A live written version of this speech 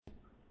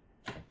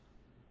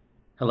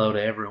Hello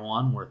to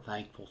everyone. We're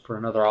thankful for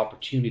another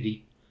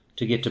opportunity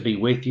to get to be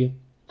with you.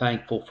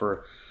 Thankful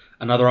for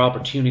another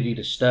opportunity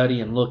to study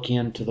and look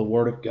into the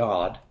Word of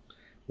God.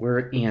 We're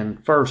in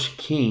 1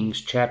 Kings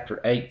chapter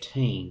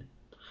 18,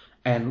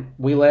 and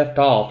we left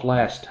off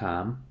last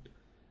time.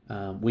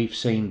 We've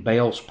seen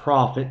Baal's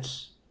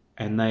prophets,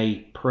 and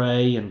they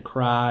pray and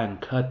cry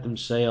and cut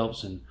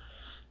themselves and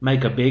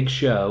make a big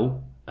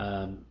show,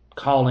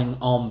 calling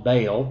on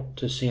Baal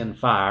to send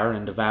fire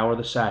and devour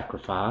the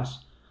sacrifice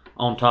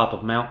on top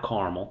of Mount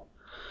Carmel,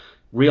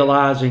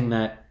 realizing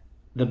that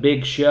the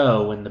big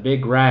show and the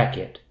big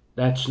racket,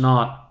 that's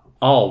not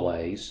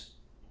always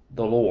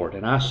the Lord.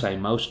 And I say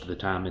most of the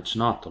time it's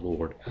not the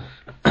Lord.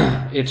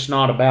 It's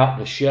not about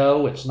the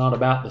show. It's not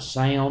about the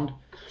sound.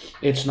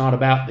 It's not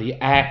about the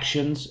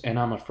actions. And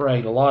I'm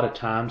afraid a lot of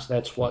times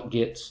that's what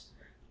gets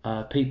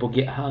people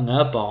get hung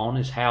up on,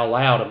 is how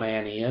loud a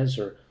man is,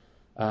 or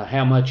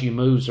how much he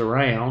moves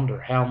around, or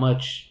how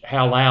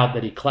loud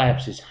that he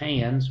claps his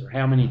hands, or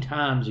how many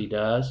times he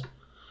does.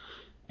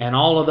 And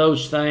all of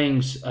those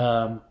things,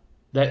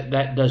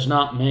 that does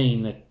not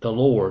mean that the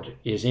Lord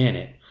is in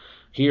it.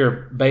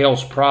 Here,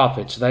 Baal's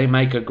prophets, they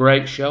make a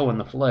great show in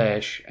the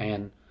flesh,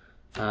 and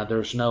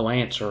there's no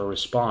answer or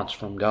response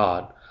from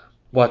God.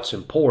 What's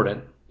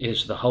important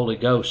is the Holy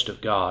Ghost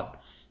of God.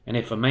 And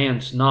if a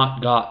man's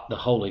not got the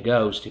Holy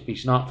Ghost, if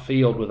he's not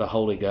filled with the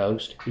Holy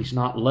Ghost, if he's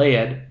not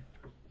led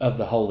of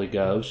the Holy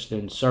Ghost,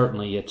 then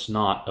certainly it's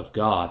not of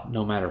God,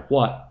 no matter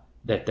what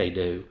that they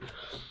do.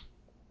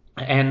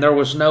 And there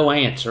was no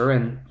answer,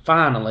 and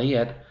finally,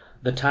 at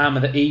the time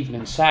of the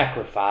evening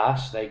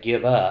sacrifice, they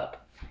give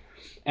up.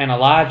 And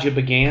Elijah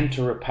began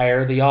to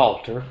repair the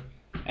altar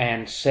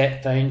and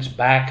set things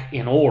back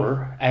in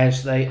order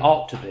as they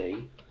ought to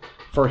be,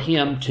 for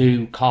him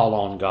to call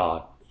on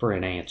God for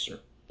an answer.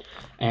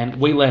 And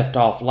we left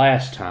off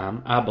last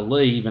time, I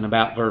believe, in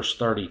about verse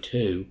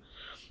 32.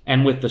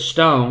 And with the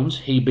stones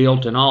he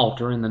built an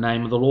altar in the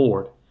name of the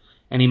Lord.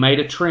 And he made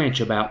a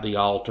trench about the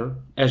altar,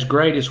 as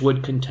great as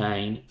would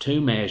contain 2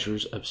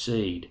 measures of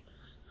seed.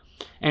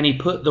 And he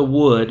put the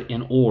wood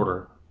in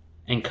order,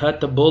 and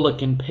cut the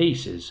bullock in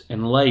pieces,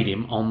 and laid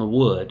him on the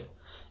wood,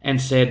 and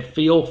said,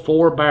 Fill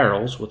 4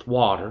 barrels with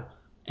water,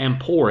 and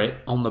pour it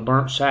on the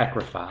burnt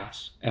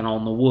sacrifice, and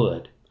on the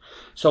wood.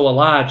 So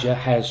Elijah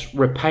has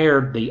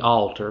repaired the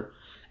altar,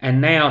 and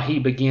now he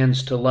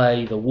begins to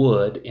lay the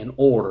wood in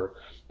order.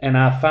 And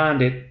I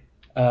find it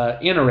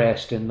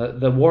interesting,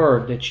 the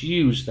word that's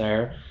used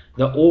there,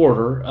 the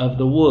order of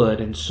the wood.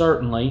 And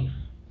certainly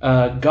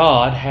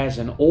God has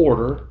an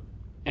order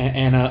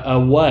and a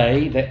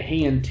way that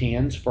he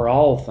intends for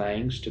all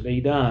things to be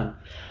done.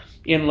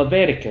 In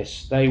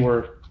Leviticus, they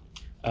were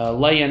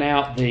laying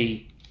out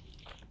the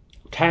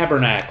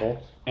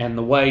tabernacle and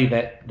the way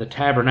that the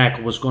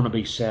tabernacle was going to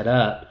be set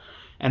up.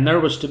 And there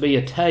was to be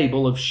a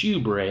table of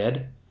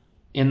shewbread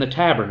in the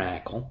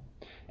tabernacle.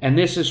 And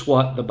this is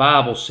what the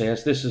Bible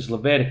says. This is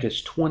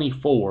Leviticus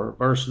 24,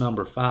 verse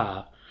number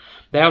 5.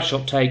 Thou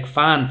shalt take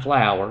fine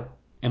flour,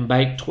 and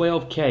bake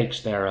 12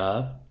 cakes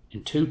thereof,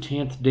 and 2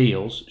 tenth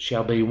deals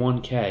shall be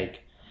 1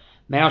 cake.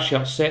 Thou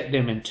shalt set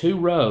them in 2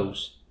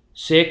 rows,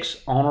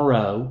 6 on a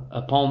row,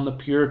 upon the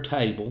pure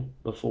table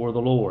before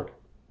the Lord.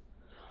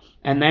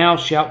 And thou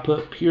shalt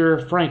put pure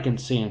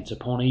frankincense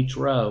upon each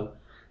row,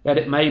 that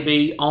it may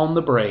be on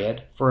the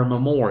bread for a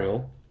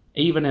memorial,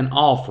 even an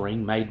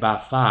offering made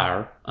by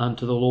fire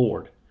unto the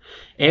Lord.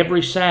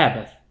 Every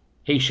Sabbath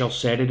he shall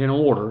set it in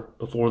order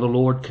before the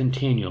Lord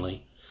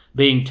continually,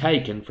 being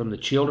taken from the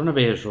children of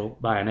Israel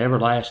by an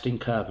everlasting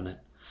covenant.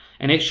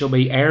 And it shall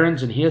be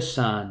Aaron's and his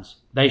sons.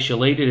 They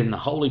shall eat it in the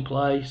holy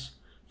place,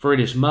 for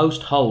it is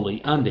most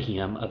holy unto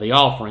him of the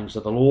offerings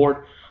of the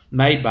Lord,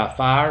 made by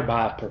fire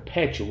by a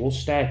perpetual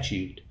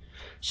statute.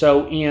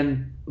 So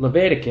in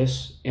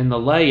Leviticus, in the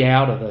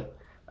layout of the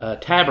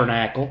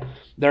tabernacle,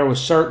 there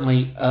was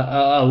certainly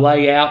a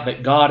layout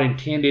that God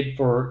intended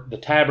for the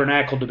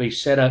tabernacle to be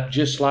set up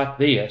just like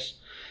this.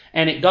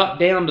 And it got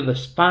down to the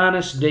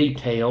finest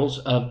details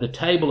of the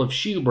table of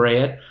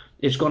shewbread.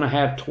 It's going to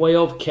have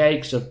 12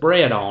 cakes of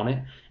bread on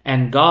it,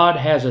 and God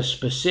has a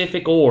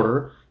specific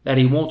order that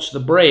he wants the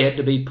bread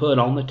to be put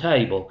on the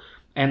table,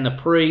 and the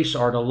priests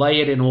are to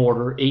lay it in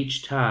order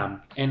each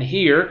time. And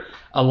here,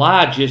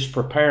 Elijah's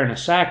preparing a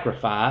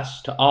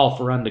sacrifice to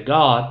offer unto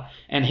God,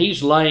 and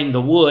he's laying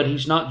the wood.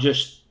 He's not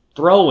just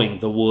throwing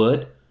the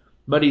wood,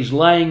 but he's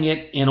laying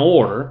it in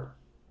order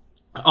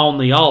on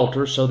the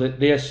altar so that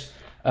this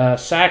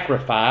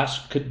sacrifice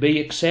could be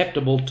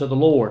acceptable to the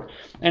Lord.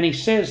 And he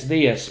says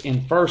this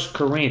in 1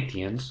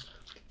 Corinthians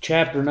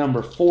chapter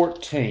number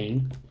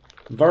 14,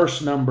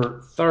 verse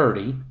number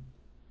 30.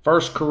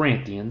 1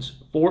 Corinthians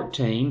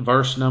 14,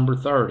 verse number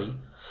 30.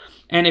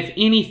 And if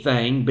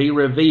anything be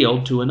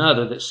revealed to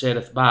another that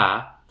sitteth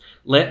by,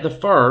 let the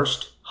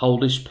first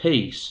hold his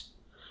peace.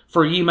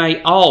 For ye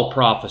may all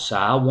prophesy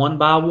one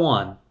by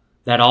one,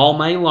 that all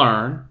may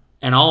learn,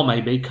 and all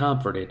may be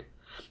comforted.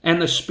 And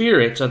the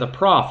spirits of the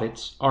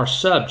prophets are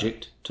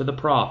subject to the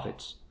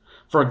prophets.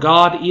 For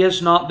God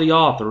is not the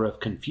author of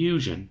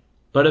confusion,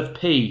 but of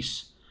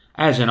peace,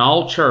 as in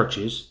all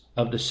churches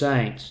of the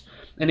saints.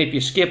 And if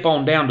you skip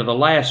on down to the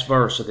last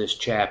verse of this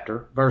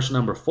chapter, verse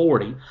number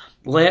 40,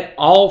 let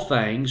all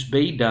things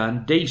be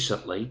done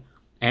decently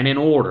and in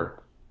order.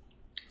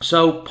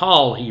 So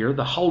Paul here,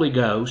 the Holy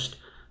Ghost,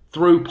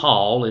 through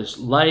Paul, is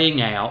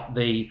laying out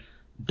the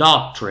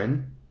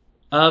doctrine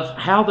of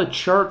how the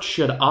church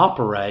should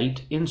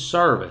operate in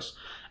service.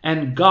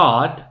 And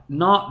God,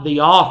 not the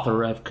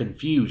author of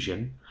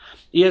confusion,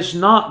 is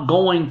not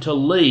going to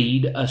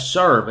lead a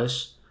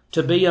service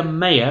to be a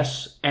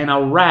mess and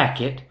a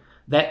racket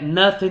that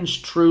nothing's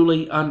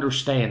truly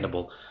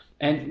understandable.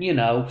 And, you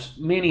know,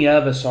 many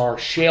of us are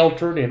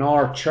sheltered in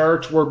our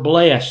church. We're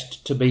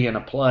blessed to be in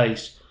a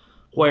place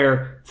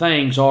where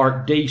things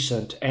are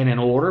decent and in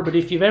order. But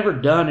if you've ever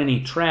done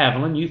any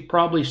traveling, you've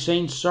probably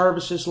seen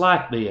services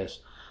like this.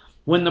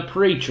 When the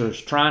preacher's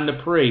trying to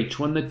preach,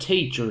 when the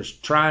teacher's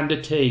trying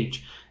to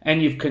teach,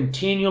 and you've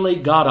continually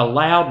got a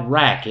loud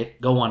racket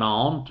going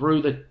on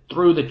through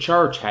the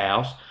church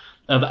house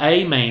of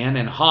amen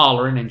and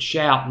hollering and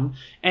shouting,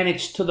 and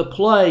it's to the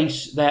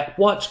place that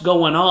what's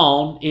going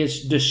on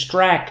is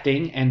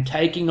distracting and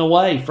taking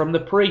away from the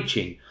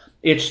preaching.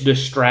 It's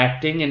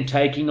distracting and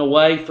taking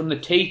away from the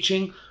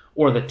teaching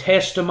or the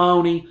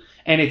testimony,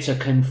 and it's a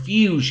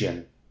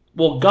confusion.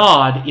 Well,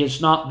 God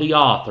is not the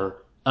author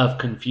of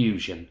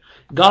confusion.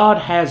 God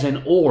has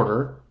an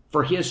order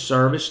for His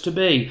service to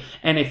be.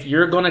 And if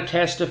you're going to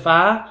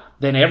testify,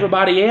 then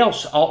everybody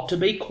else ought to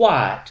be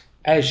quiet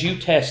as you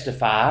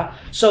testify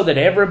so that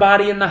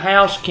everybody in the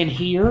house can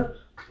hear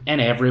and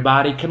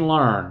everybody can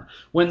learn.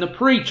 When the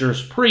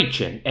preacher's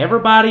preaching,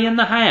 everybody in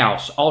the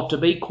house ought to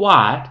be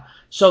quiet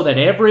so that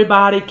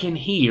everybody can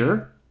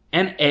hear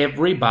and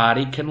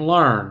everybody can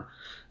learn.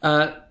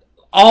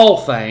 All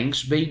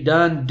things be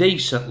done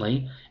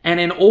decently and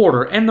in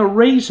order. And the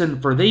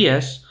reason for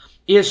this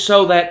is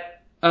so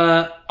that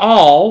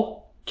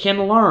all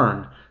can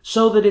learn,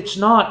 so that it's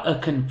not a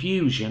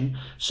confusion,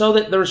 so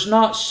that there's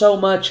not so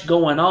much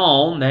going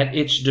on that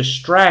it's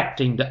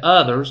distracting to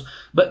others,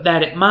 but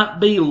that it might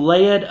be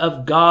led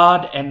of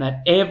God and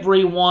that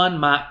everyone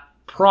might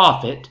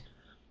profit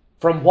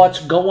from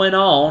what's going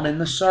on in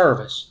the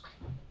service.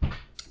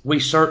 We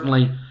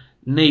certainly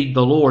need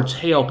the Lord's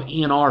help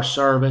in our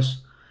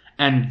service.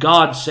 And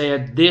God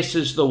said this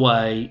is the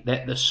way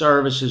that the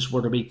services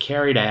were to be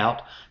carried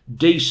out,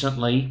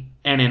 decently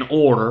and in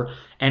order,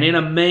 and in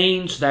a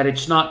means that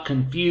it's not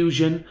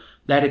confusion,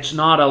 that it's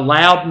not a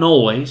loud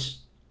noise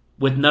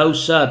with no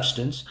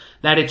substance,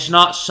 that it's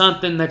not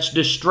something that's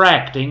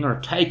distracting or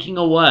taking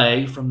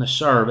away from the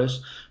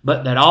service,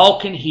 but that all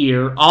can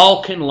hear,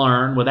 all can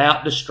learn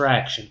without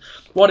distraction.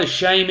 What a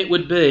shame it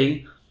would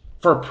be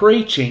for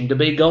preaching to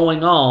be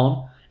going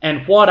on,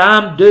 and what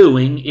I'm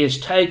doing is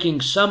taking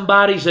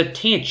somebody's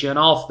attention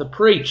off the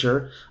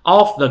preacher,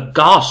 off the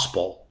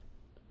gospel,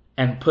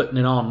 and putting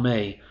it on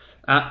me.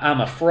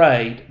 I'm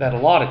afraid that a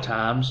lot of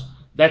times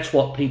that's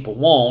what people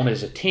want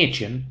is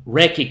attention,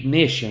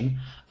 recognition,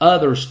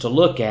 others to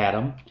look at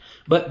them.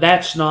 But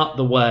that's not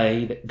the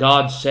way that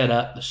God set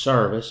up the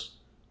service.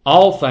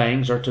 All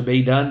things are to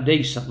be done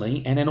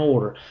decently and in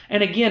order.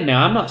 And again,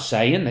 now, I'm not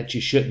saying that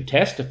you shouldn't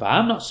testify.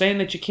 I'm not saying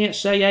that you can't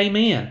say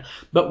amen.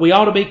 But we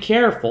ought to be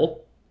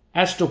careful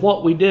as to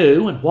what we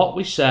do and what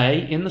we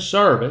say in the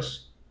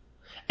service.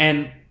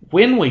 And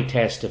when we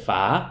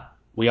testify,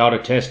 we ought to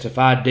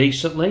testify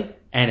decently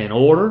and in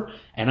order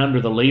and under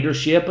the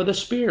leadership of the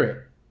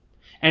Spirit.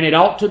 And it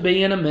ought to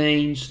be in a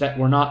means that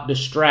we're not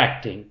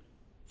distracting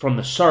from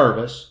the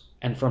service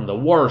and from the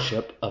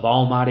worship of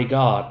Almighty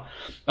God.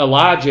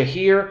 Elijah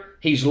here,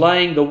 he's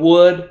laying the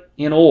wood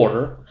in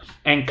order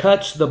and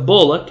cuts the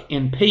bullock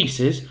in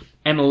pieces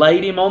and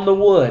laid him on the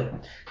wood.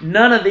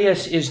 None of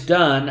this is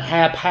done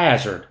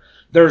haphazard.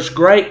 There's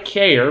great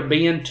care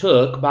being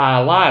took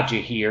by Elijah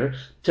here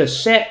to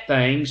set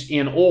things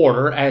in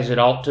order as it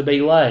ought to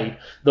be laid.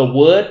 The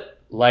wood,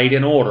 laid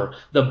in order.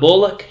 The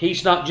bullock,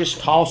 he's not just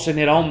tossing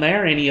it on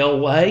there any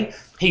old way.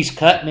 He's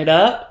cutting it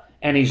up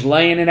and he's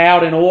laying it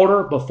out in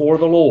order before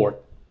the Lord.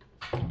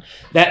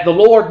 That the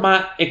Lord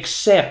might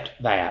accept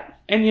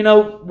that. And you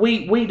know,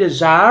 we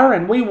desire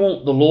and we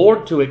want the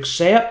Lord to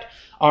accept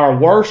our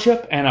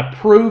worship and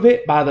approve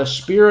it by the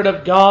Spirit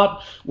of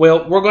God.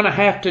 Well, we're going to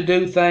have to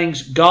do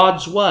things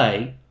God's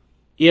way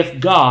if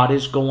God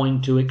is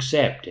going to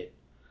accept it.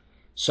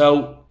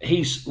 So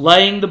he's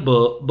laying the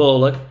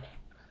bullock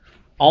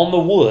on the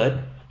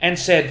wood and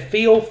said,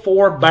 fill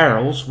 4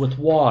 barrels with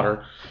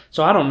water.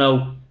 So I don't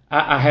know,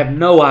 I have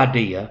no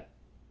idea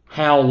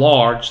how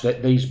large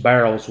that these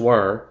barrels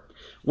were.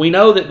 We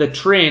know that the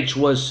trench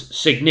was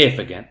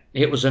significant.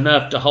 It was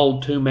enough to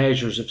hold 2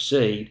 measures of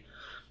seed.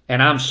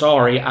 And I'm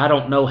sorry, I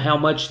don't know how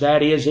much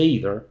that is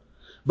either.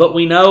 But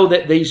we know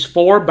that these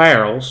 4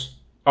 barrels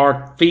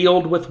are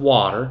filled with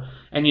water.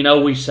 And you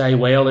know, we say,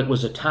 well, it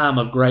was a time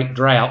of great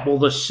drought. Well,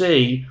 the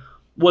sea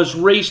was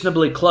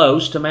reasonably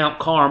close to Mount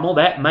Carmel.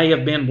 That may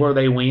have been where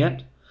they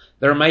went.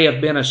 There may have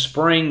been a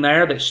spring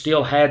there that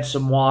still had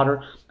some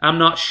water. I'm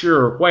not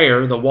sure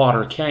where the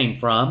water came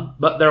from,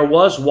 but there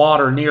was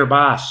water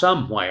nearby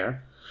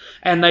somewhere.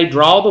 And they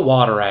draw the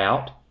water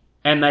out,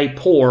 and they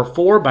pour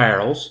 4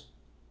 barrels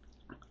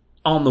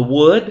on the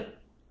wood,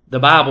 the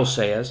Bible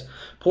says,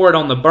 pour it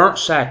on the burnt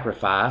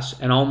sacrifice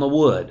and on the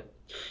wood.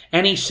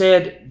 And he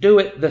said, do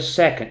it the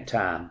second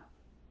time.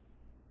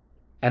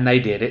 And they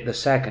did it the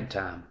second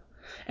time.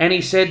 And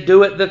he said,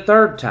 do it the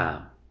third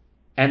time.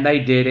 And they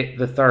did it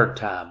the third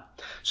time.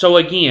 So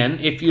again,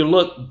 if you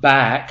look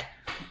back,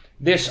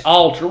 this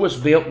altar was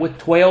built with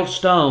 12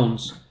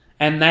 stones.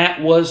 And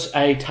that was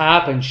a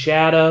type and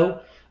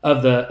shadow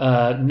of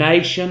the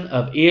nation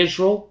of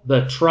Israel,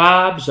 the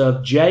tribes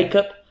of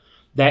Jacob,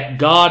 that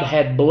God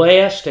had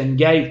blessed and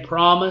gave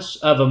promise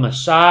of a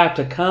Messiah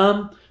to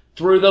come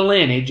through the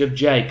lineage of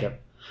Jacob.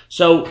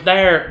 So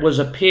there was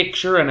a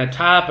picture and a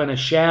type and a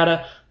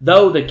shadow.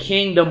 Though the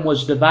kingdom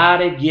was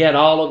divided, yet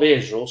all of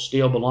Israel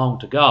still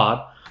belonged to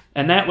God.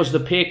 And that was the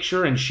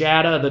picture and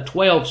shadow of the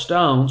 12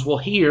 stones. Well,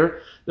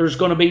 here, there's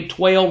going to be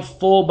 12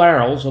 full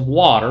barrels of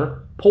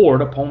water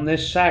poured upon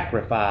this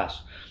sacrifice.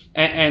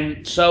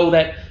 And so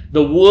that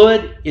the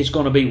wood is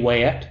going to be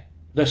wet,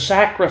 the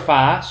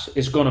sacrifice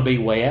is going to be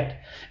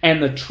wet,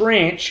 and the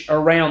trench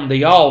around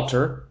the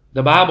altar,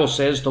 the Bible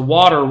says the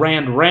water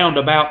ran round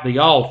about the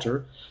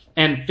altar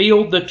and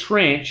filled the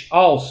trench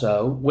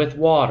also with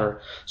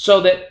water.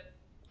 So that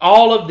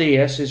all of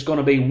this is going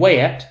to be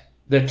wet,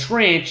 the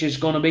trench is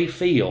going to be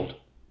filled.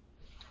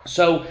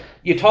 So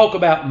you talk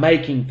about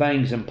making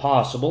things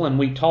impossible, and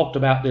we talked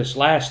about this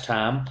last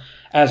time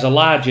as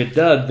Elijah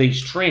dug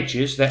these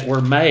trenches that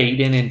were made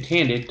and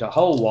intended to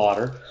hold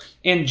water.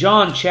 In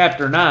John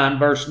chapter 9,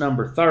 verse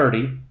number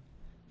 30,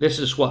 this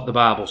is what the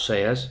Bible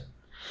says.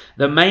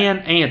 The man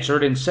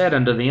answered and said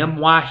unto them,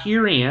 Why,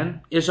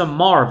 herein is a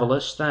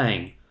marvelous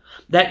thing,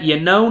 that ye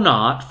know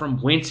not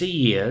from whence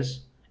he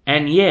is,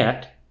 and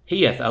yet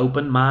he hath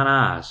opened mine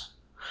eyes.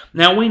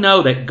 Now we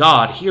know that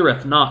God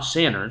heareth not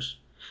sinners,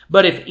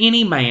 but if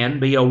any man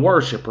be a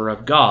worshipper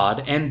of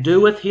God, and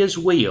doeth his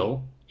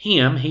will,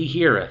 him he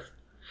heareth.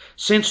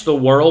 Since the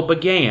world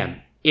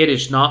began, it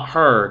is not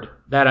heard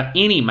that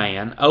any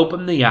man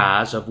opened the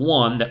eyes of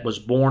one that was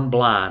born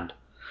blind.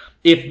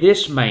 If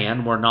this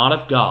man were not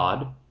of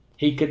God,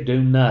 he could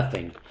do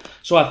nothing.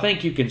 So I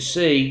think you can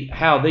see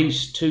how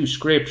these two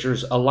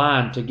scriptures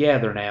align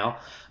together now.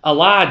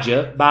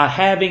 Elijah, by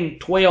having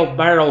 12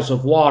 barrels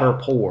of water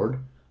poured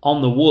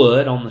on the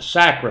wood, on the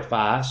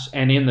sacrifice,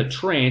 and in the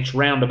trench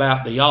round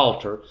about the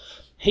altar,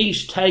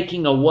 he's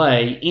taking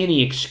away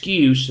any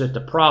excuse that the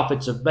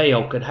prophets of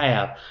Baal could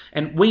have.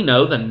 And we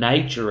know the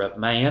nature of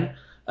man.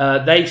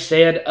 They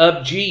said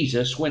of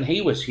Jesus when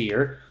he was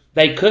here,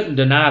 they couldn't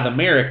deny the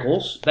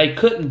miracles. They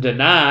couldn't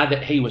deny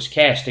that he was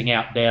casting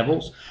out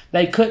devils.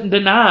 They couldn't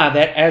deny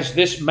that as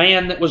this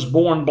man that was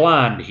born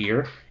blind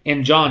here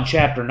in John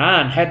chapter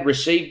 9 had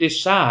received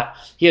his sight.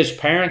 His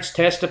parents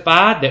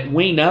testified that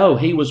we know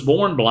he was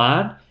born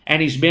blind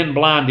and he's been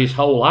blind his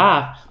whole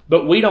life,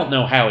 but we don't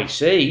know how he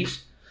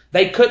sees.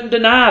 They couldn't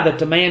deny that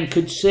the man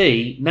could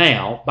see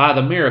now by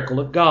the miracle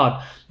of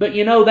God. But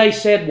they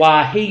said,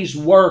 why, he's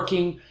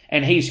working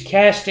and he's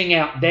casting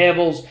out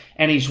devils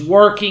and he's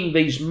working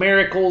these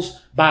miracles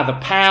by the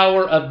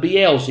power of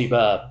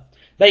Beelzebub.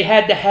 They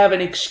had to have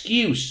an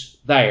excuse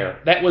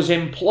there that was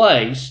in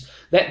place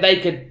that they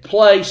could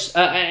place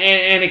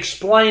and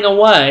explain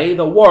away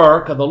the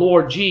work of the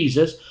Lord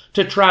Jesus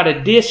to try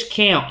to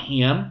discount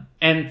him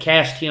and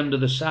cast him to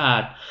the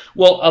side.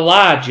 Well,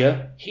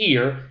 Elijah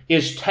here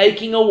is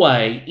taking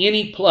away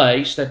any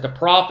place that the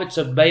prophets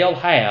of Baal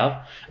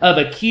have of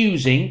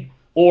accusing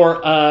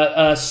or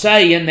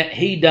saying that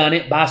he done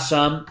it by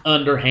some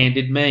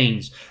underhanded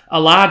means.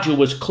 Elijah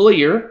was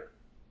clear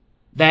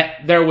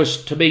that there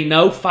was to be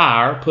no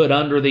fire put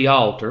under the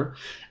altar.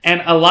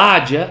 And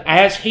Elijah,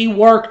 as he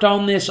worked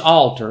on this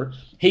altar,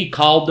 he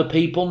called the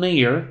people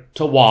near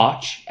to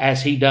watch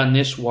as he done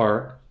this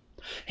work.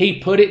 He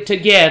put it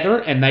together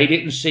and they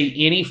didn't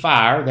see any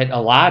fire that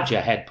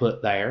Elijah had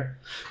put there.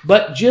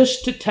 But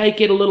just to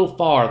take it a little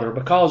farther,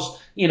 because,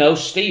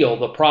 still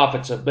the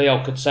prophets of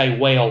Baal could say,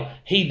 well,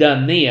 he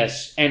done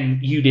this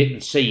and you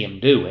didn't see him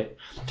do it.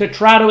 To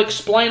try to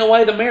explain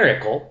away the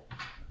miracle,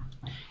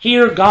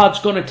 here God's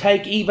going to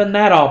take even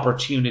that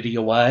opportunity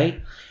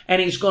away,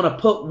 and he's going to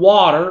put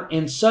water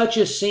in such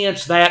a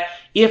sense that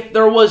if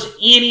there was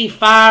any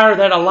fire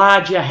that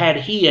Elijah had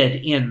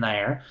hid in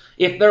there,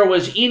 if there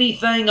was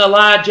anything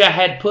Elijah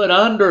had put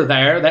under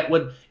there that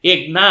would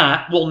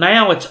ignite, well,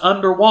 now it's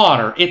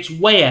underwater. It's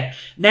wet.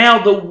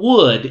 Now the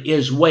wood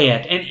is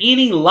wet, and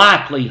any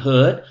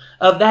likelihood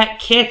of that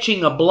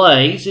catching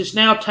ablaze is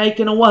now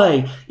taken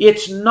away.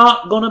 It's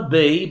not going to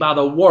be by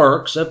the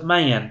works of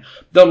man.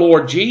 The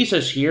Lord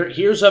Jesus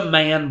here's a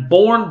man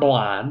born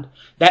blind,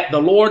 that the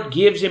Lord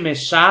gives him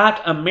his sight,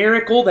 a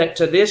miracle that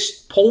to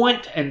this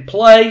point and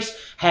place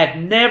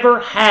had never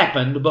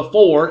happened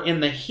before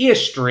in the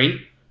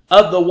history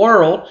of the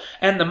world.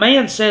 And the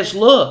man says,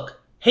 look,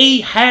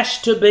 he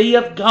has to be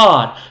of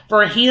God.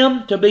 For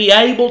him to be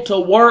able to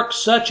work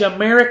such a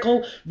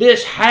miracle,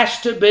 this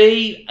has to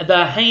be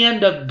the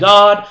hand of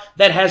God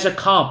that has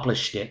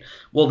accomplished it.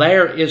 Well,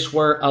 there is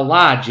where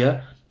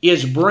Elijah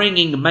is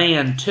bringing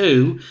man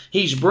to.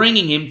 He's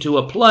bringing him to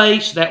a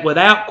place that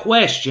without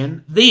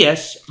question,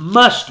 this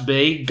must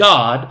be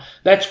God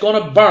that's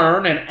going to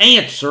burn and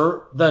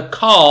answer the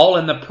call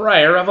and the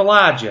prayer of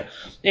Elijah.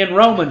 In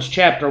Romans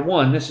chapter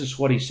 1, this is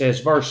what he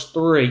says, verse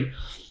 3,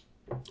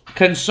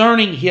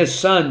 concerning his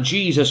Son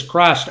Jesus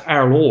Christ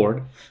our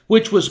Lord,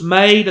 which was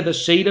made of the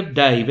seed of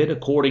David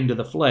according to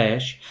the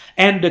flesh,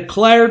 and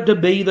declared to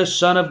be the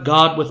Son of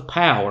God with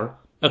power,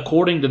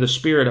 according to the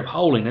Spirit of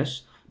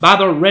holiness, by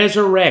the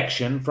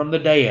resurrection from the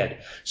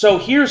dead. So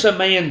here's a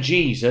man,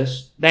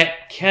 Jesus,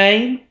 that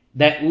came,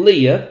 that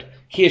lived.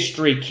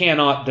 History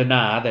cannot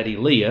deny that he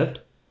lived.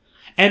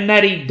 And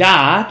that he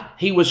died.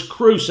 He was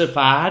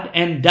crucified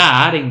and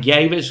died and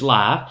gave his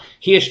life.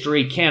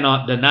 History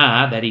cannot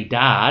deny that he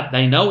died.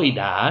 They know he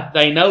died.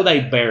 They know they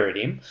buried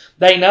him.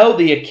 They know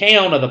the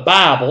account of the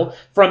Bible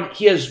from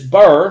his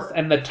birth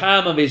and the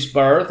time of his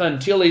birth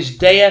until his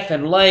death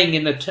and laying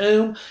in the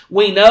tomb.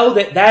 We know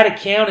that that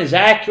account is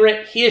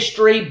accurate.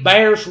 History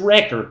bears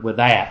record with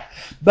that.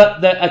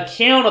 But the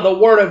account of the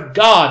Word of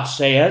God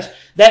says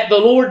that the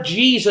Lord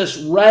Jesus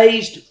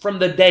raised from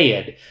the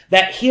dead,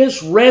 that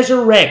his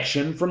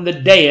resurrection from the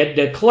dead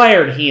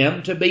declared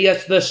him to be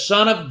as the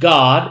Son of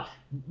God,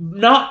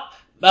 not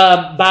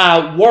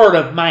by word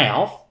of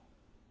mouth,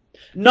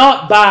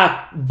 not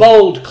by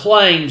bold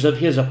claims of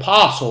his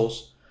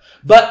apostles,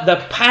 but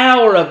the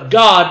power of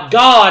God.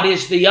 God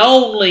is the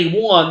only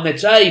one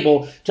that's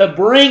able to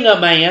bring a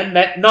man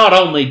that not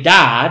only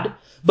died,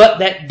 but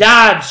that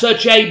died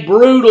such a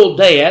brutal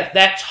death,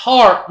 that's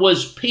heart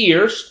was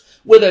pierced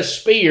with a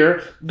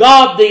spear.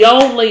 God, the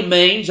only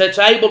means that's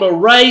able to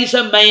raise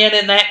a man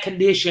in that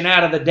condition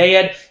out of the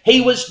dead. He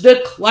was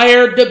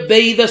declared to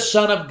be the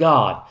Son of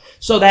God.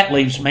 So that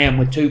leaves man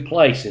with two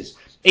places.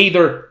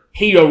 Either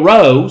he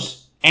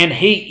arose and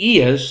he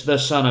is the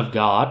Son of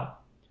God,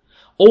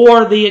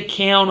 or the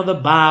account of the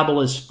Bible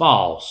is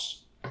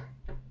false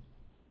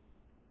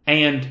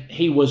and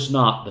he was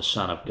not the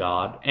Son of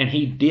God and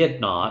he did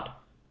not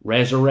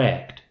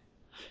resurrect.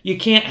 You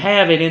can't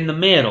have it in the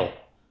middle.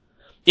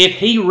 If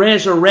he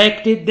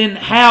resurrected, then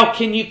how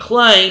can you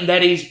claim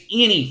that he's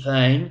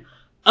anything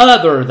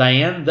other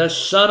than the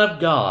Son of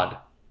God?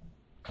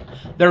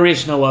 There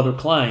is no other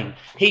claim.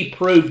 He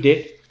proved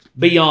it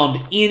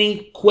beyond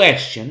any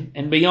question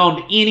and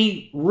beyond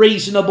any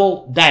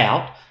reasonable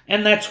doubt.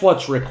 And that's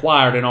what's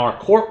required in our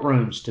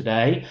courtrooms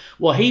today.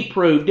 Well, he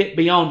proved it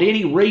beyond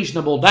any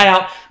reasonable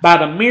doubt by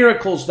the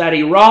miracles that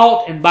he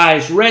wrought and by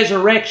his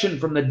resurrection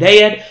from the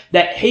dead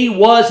that he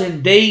was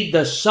indeed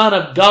the Son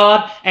of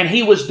God, and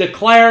he was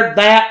declared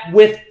that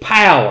with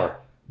power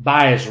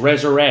by his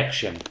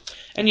resurrection.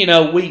 And you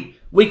know,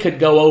 we could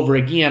go over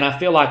again. I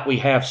feel like we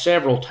have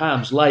several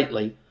times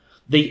lately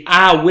the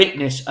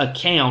eyewitness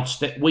accounts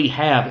that we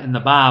have in the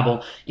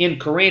Bible. In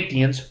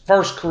Corinthians,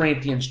 1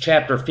 Corinthians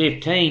chapter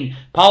 15,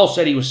 Paul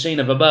said he was seen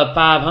of above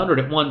 500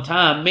 at one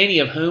time, many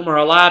of whom are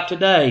alive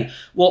today.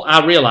 Well,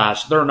 I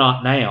realize they're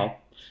not now.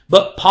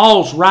 But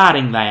Paul's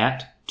writing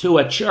that to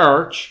a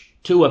church,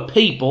 to a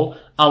people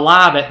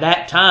alive at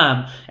that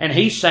time. And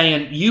he's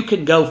saying, you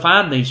can go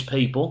find these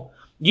people.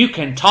 You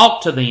can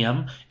talk to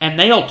them, and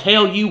they'll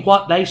tell you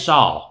what they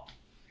saw.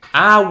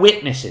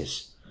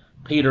 Eyewitnesses.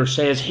 Peter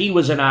says he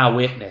was an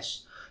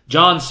eyewitness.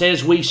 John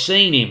says we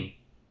seen him.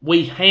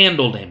 We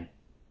handled him.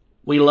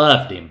 We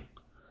loved him.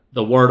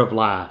 The word of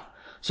life.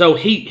 So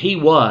he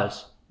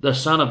was the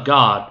Son of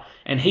God,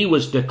 and he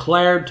was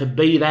declared to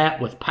be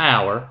that with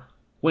power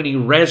when he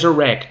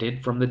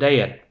resurrected from the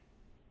dead.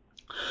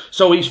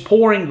 So he's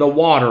pouring the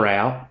water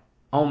out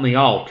on the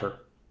altar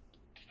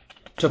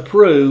to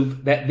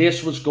prove that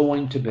this was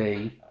going to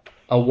be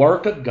a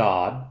work of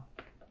God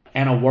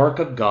and a work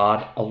of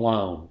God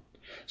alone.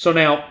 So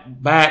now,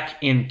 back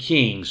in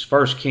Kings,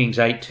 1 Kings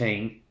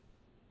 18,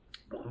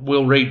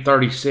 we'll read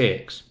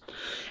 36.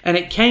 And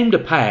it came to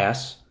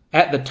pass,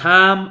 at the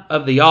time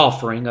of the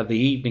offering of the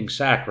evening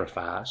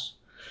sacrifice,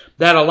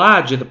 that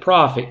Elijah the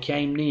prophet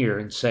came near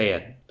and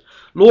said,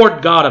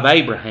 Lord God of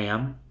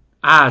Abraham,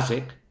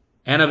 Isaac,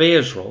 and of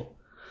Israel,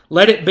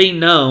 let it be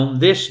known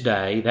this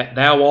day that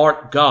thou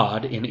art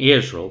God in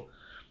Israel,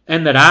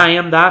 and that I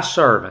am thy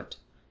servant,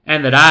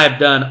 and that I have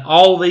done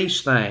all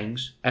these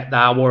things at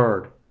thy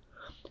word.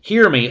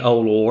 Hear me, O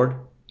Lord,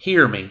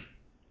 hear me,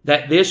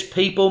 that this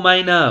people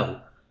may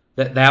know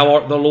that thou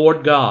art the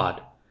Lord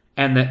God,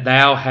 and that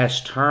thou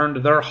hast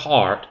turned their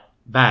heart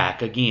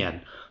back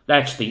again.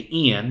 That's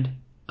the end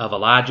of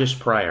Elijah's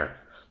prayer.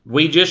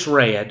 We just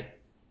read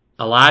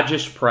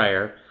Elijah's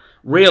prayer.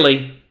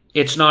 Really,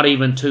 it's not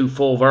even 2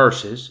 full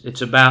verses.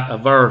 It's about a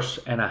verse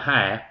and a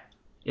half.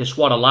 It's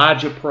what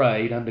Elijah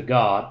prayed unto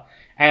God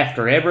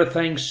after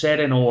everything's set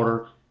in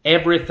order,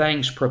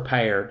 everything's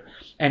prepared.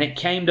 And it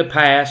came to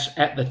pass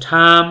at the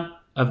time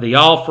of the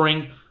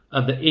offering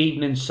of the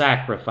evening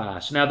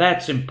sacrifice. Now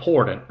that's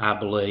important, I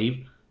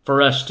believe,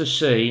 for us to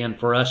see and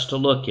for us to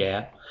look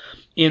at.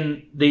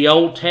 In the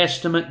Old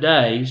Testament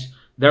days,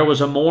 there was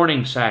a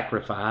morning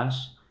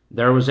sacrifice,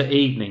 there was an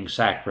evening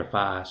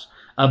sacrifice.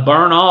 a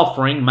burnt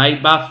offering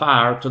made by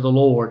fire to the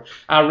Lord.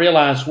 I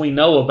realize we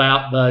know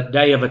about the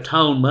Day of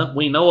Atonement.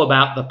 We know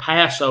about the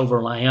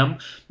Passover lamb.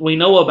 We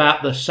know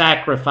about the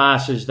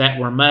sacrifices that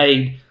were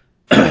made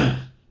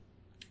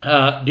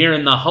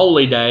during the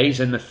holy days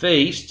and the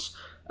feasts,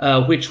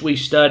 which we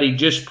studied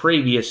just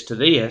previous to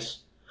this.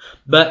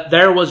 But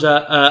there was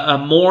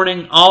a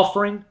morning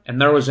offering and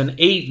there was an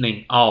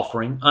evening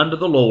offering unto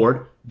the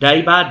Lord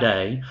day by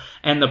day.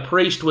 And the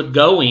priest would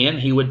go in,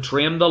 he would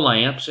trim the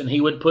lamps, and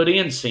he would put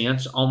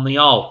incense on the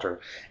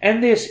altar.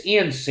 And this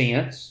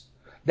incense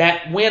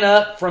that went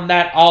up from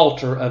that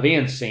altar of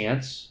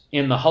incense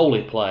in the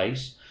holy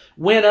place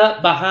went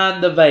up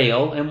behind the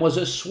veil and was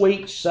a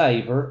sweet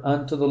savor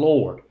unto the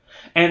Lord.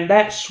 And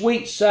that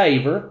sweet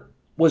savor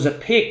was a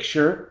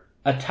picture,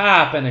 a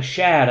type, and a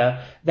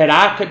shadow that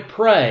I could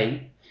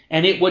pray,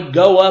 and it would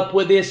go up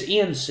with this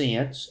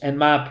incense, and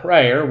my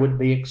prayer would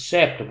be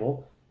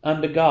acceptable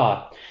unto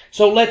God.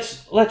 So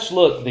let's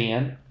look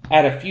then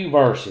at a few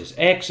verses.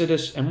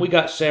 Exodus, and we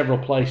got several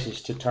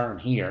places to turn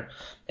here.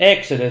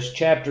 Exodus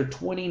chapter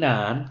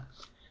 29,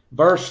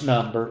 verse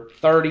number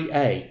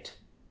 38.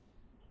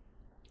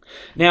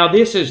 Now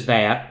this is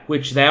that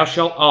which thou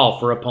shalt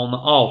offer upon the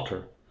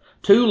altar,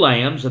 2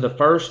 lambs of the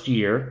first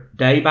year,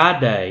 day by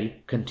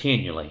day,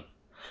 continually.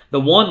 The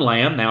one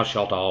lamb thou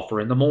shalt offer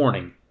in the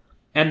morning,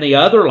 and the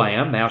other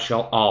lamb thou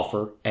shalt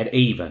offer at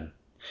even.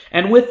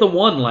 And with the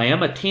one lamb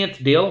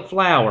 1/10 deal of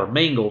flour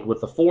mingled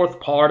with the 4th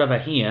part of a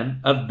hin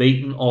of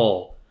beaten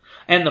oil,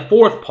 and the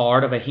 4th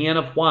part of a hin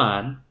of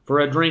wine for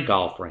a drink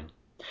offering.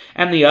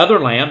 And the other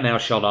lamb thou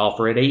shalt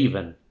offer at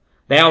even.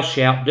 Thou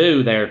shalt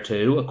do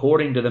thereto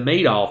according to the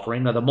meat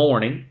offering of the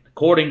morning,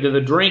 according to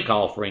the drink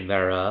offering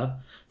thereof,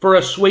 for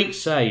a sweet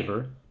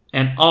savor,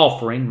 an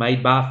offering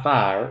made by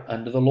fire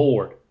unto the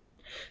Lord.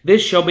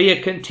 This shall be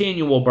a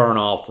continual burnt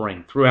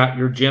offering throughout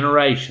your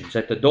generations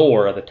at the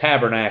door of the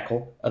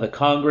tabernacle of the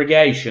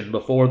congregation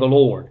before the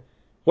Lord,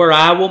 where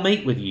I will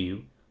meet with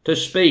you to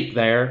speak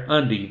there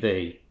unto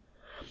thee.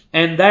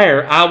 And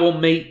there I will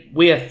meet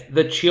with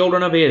the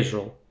children of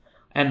Israel,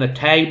 and the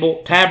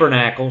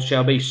tabernacle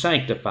shall be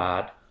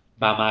sanctified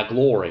by my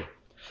glory.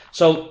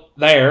 So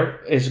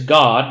there is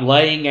God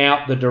laying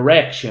out the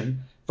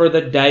direction for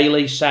the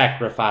daily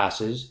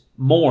sacrifices,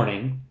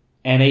 morning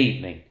and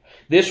evening.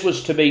 This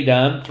was to be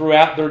done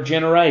throughout their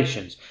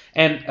generations.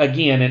 And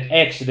again in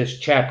Exodus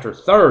chapter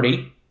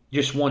 30,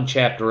 just one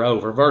chapter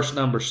over, verse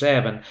number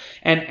 7,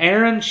 and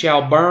Aaron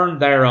shall burn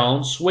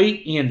thereon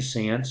sweet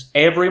incense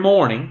every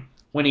morning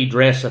when he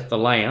dresseth the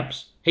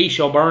lamps. He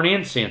shall burn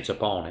incense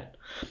upon it.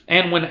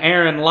 And when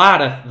Aaron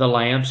lighteth the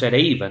lamps at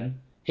even,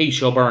 he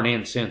shall burn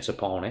incense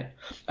upon it.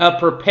 A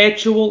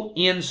perpetual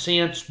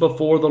incense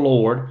before the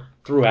Lord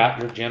throughout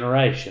your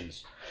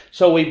generations.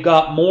 So we've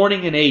got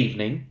morning and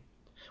evening.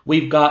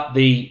 We've got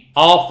the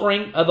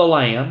offering of the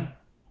lamb,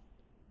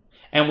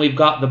 and we've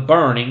got the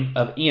burning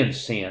of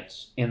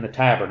incense in the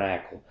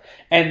tabernacle.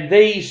 And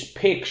these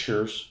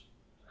pictures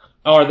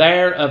are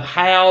there of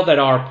how that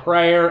our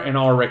prayer and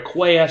our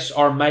requests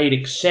are made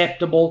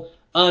acceptable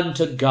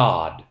unto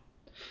God.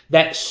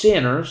 That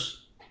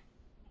sinners,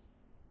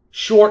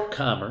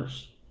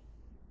 shortcomers,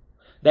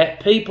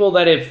 that people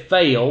that have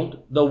failed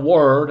the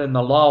Word and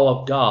the law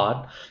of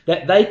God,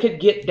 that they could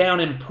get down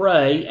and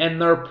pray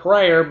and their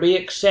prayer be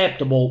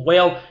acceptable.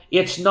 Well,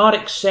 it's not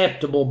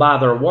acceptable by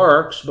their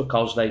works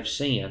because they've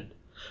sinned,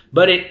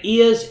 but it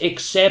is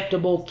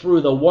acceptable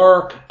through the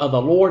work of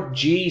the Lord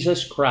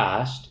Jesus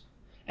Christ,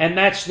 and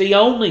that's the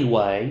only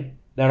way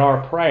that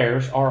our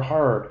prayers are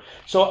heard.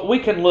 So we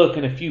can look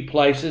in a few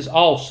places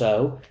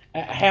also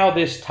at how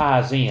this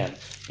ties in.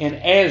 In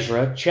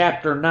Ezra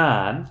chapter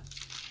 9,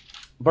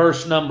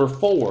 verse number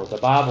 4, the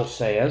Bible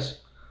says,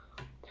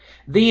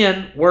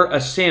 Then were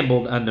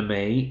assembled unto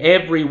me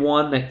every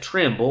one that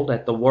trembled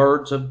at the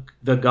words of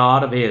the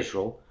God of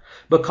Israel,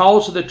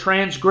 because of the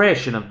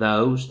transgression of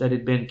those that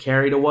had been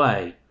carried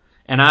away.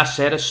 And I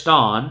sat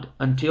astonished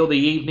until the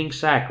evening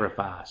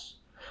sacrifice.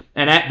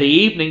 And at the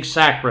evening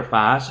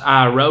sacrifice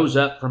I arose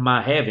up from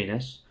my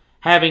heaviness,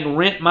 having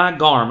rent my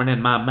garment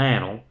and my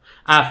mantle.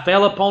 I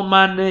fell upon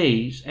my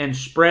knees and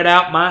spread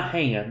out my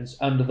hands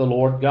unto the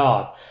Lord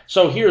God.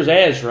 So here's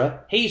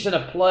Ezra. He's in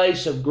a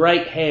place of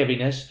great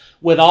heaviness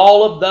with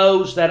all of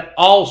those that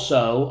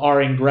also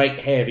are in great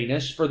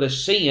heaviness for the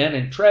sin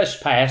and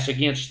trespass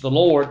against the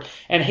Lord.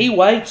 And he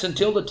waits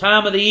until the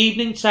time of the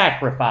evening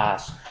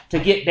sacrifice to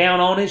get down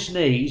on his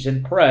knees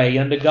and pray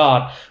unto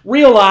God,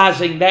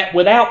 realizing that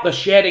without the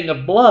shedding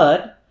of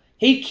blood,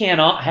 he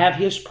cannot have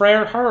his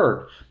prayer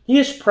heard.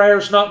 His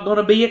prayer's not going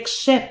to be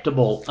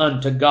acceptable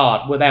unto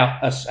God without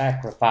a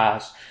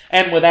sacrifice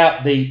and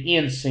without the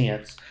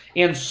incense.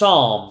 In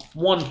Psalm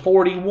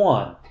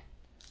 141,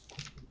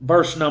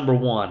 verse number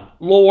 1,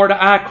 Lord,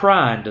 I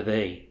cry unto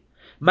thee.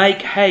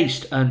 Make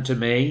haste unto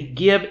me.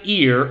 Give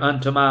ear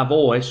unto my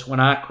voice when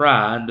I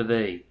cry unto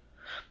thee.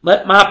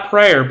 Let my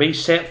prayer be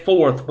set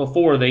forth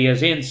before thee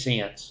as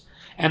incense,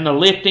 and the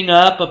lifting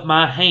up of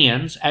my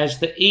hands as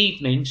the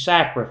evening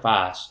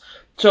sacrifice.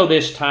 So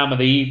this time of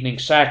the evening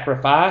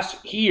sacrifice,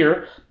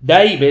 here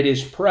David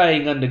is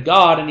praying unto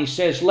God, and he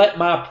says, let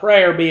my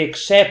prayer be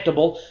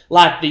acceptable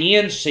like the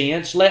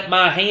incense. Let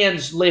my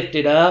hands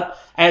lifted up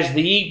as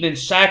the evening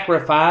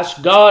sacrifice.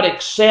 God,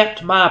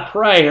 accept my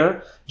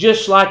prayer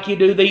just like you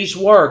do these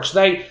works.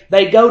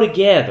 They go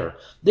together.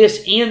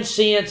 This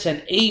incense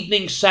and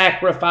evening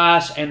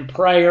sacrifice and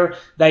prayer,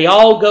 they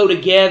all go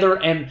together,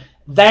 and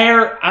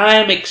there I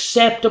am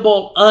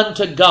acceptable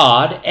unto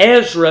God.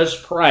 Ezra's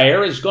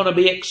prayer is going to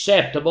be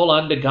acceptable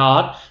unto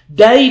God.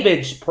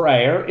 David's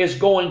prayer is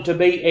going to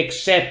be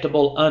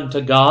acceptable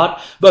unto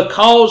God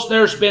because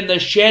there's been the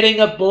shedding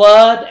of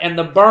blood and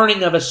the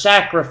burning of a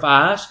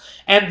sacrifice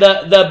and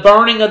the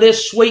burning of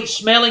this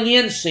sweet-smelling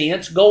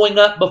incense going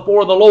up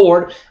before the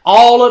Lord.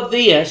 All of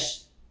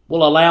this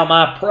will allow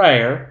my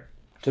prayer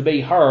to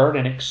be heard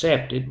and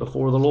accepted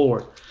before the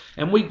Lord.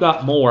 And we've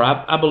got more.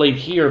 I believe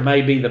here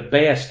may be the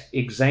best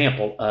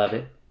example of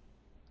it.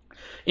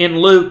 In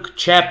Luke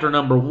chapter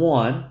number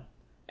 1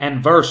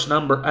 and verse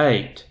number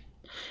 8.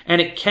 And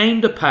it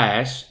came to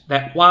pass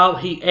that while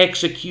he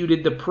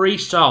executed the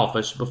priest's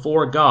office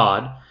before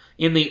God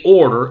in the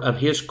order of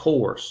his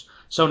course.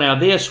 So now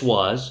this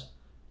was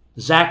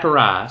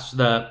Zacharias,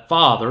 the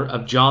father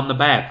of John the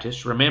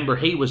Baptist. Remember,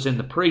 he was in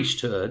the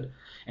priesthood,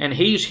 and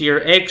he's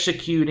here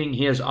executing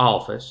his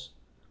office.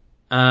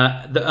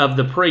 Of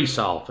the priest's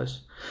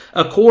office.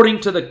 According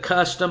to the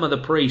custom of the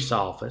priest's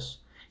office,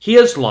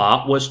 his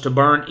lot was to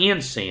burn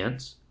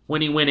incense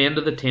when he went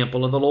into the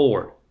temple of the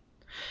Lord.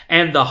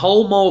 And the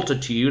whole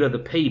multitude of the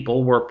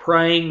people were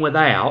praying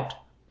without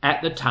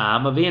at the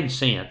time of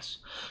incense.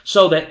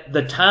 So that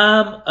the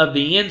time of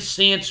the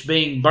incense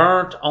being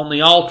burnt on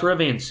the altar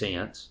of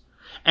incense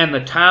and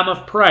the time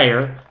of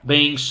prayer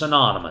being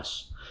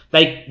synonymous.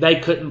 They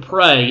couldn't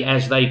pray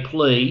as they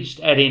pleased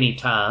at any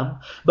time.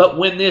 But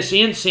when this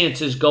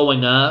incense is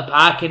going up,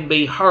 I can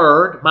be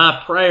heard.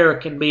 My prayer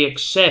can be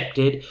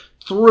accepted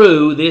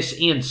through this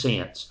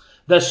incense.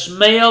 The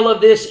smell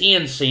of this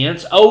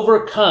incense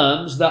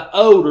overcomes the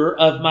odor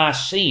of my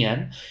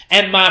sin,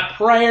 and my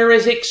prayer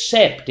is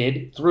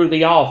accepted through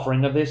the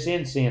offering of this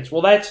incense.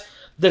 Well, that's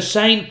the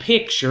same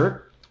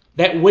picture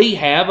that we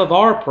have of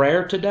our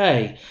prayer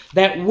today.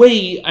 That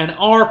we and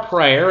our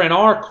prayer and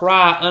our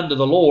cry unto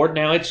the Lord,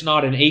 now it's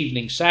not an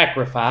evening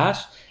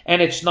sacrifice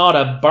and it's not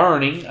a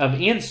burning of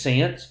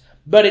incense,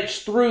 but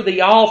it's through the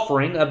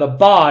offering of the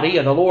body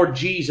of the Lord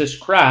Jesus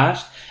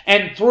Christ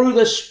and through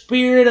the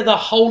Spirit of the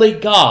Holy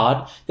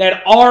God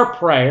that our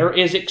prayer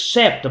is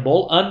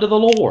acceptable unto the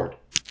Lord.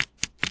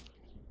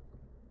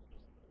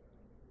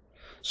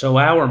 So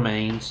our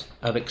means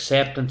of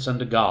acceptance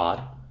unto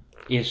God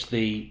is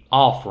the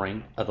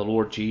offering of the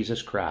Lord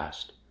Jesus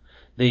Christ.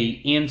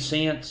 The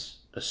incense,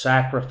 the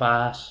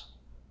sacrifice,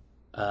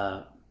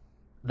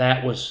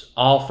 that was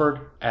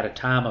offered at a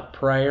time of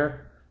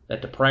prayer,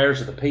 that the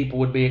prayers of the people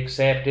would be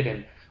accepted.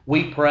 And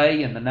we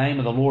pray in the name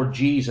of the Lord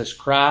Jesus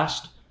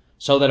Christ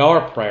so that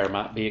our prayer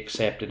might be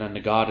accepted unto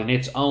God. And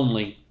it's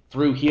only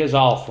through His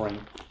offering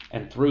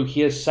and through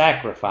His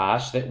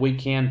sacrifice that we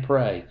can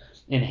pray.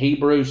 In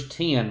Hebrews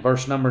 10,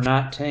 verse number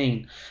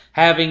 19,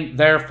 having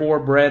therefore,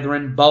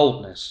 brethren,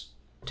 boldness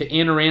to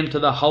enter into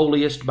the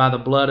holiest by the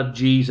blood of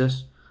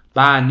Jesus,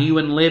 by a new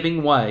and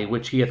living way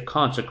which He hath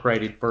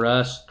consecrated for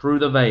us through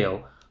the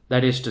veil,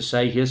 that is to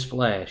say, His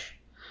flesh.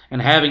 And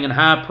having an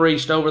high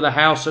priest over the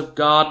house of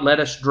God,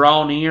 let us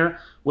draw near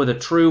with a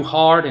true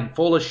heart and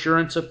full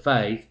assurance of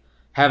faith,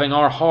 having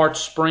our hearts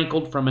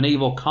sprinkled from an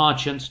evil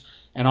conscience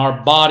and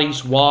our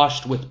bodies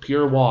washed with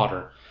pure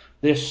water.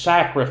 This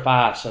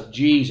sacrifice of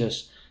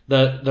Jesus,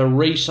 the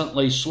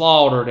recently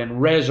slaughtered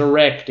and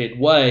resurrected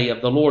way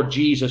of the Lord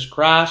Jesus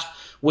Christ,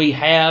 we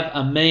have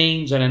a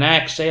means and an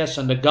access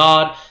unto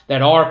God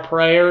that our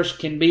prayers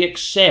can be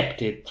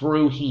accepted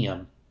through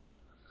Him.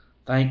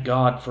 Thank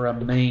God for a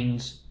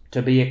means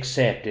to be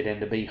accepted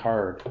and to be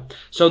heard.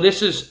 So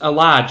this is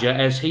Elijah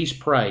as he's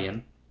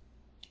praying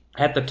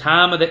at the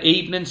time of the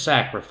evening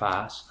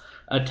sacrifice,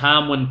 a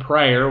time when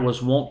prayer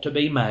was wont to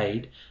be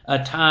made,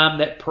 a time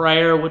that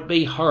prayer would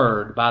be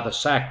heard by the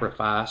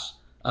sacrifice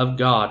of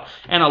God.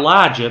 And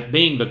Elijah,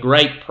 being the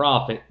great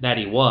prophet that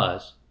he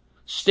was,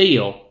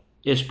 still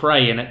is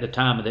praying at the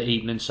time of the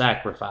evening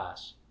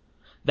sacrifice.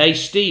 They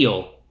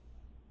still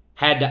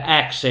had to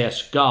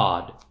access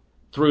God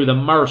through the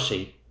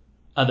mercy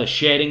of the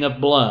shedding of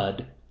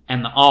blood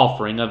and the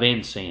offering of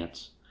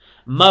incense.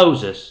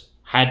 Moses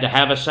had to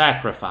have a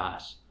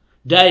sacrifice.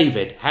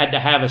 David had to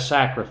have a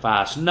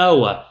sacrifice.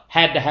 Noah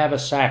had to have a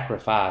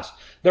sacrifice.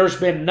 There's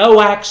been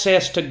no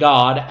access to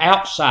God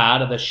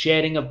outside of the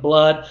shedding of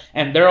blood,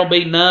 and there'll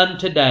be none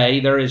today.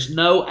 There is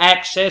no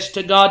access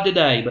to God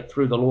today but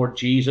through the Lord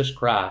Jesus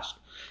Christ.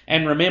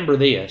 And remember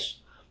this,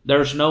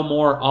 there's no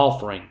more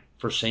offering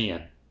for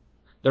sin.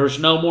 There's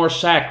no more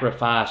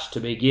sacrifice to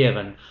be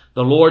given.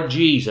 The Lord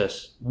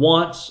Jesus,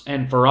 once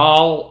and for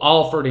all,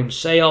 offered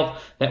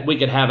Himself that we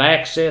could have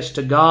access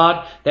to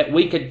God, that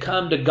we could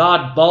come to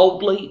God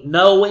boldly,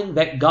 knowing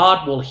that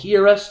God will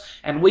hear us,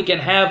 and we can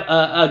have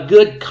a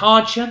good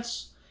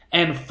conscience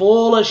and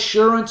full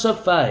assurance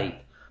of faith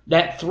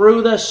that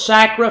through the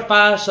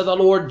sacrifice of the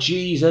Lord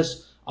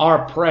Jesus,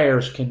 our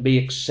prayers can be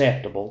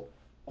acceptable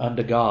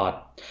unto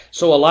God.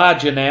 So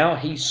Elijah now,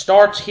 he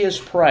starts his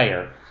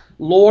prayer,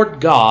 Lord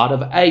God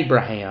of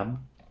Abraham,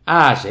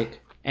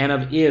 Isaac, and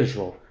of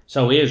Israel.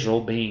 So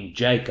Israel being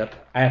Jacob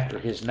after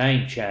his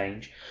name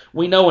change.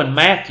 We know in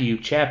Matthew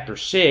chapter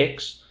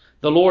 6,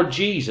 the Lord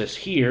Jesus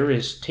here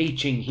is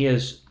teaching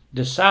his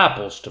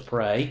disciples to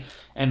pray,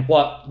 and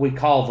what we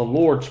call the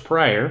Lord's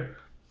Prayer.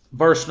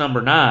 Verse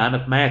number 9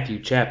 of Matthew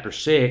chapter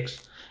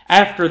 6,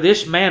 After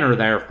this manner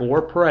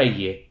therefore pray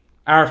ye,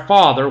 Our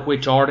Father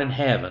which art in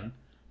heaven,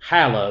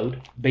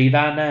 hallowed be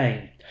thy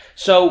name.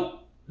 So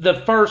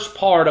the first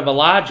part of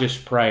Elijah's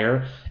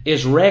prayer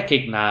is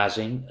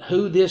recognizing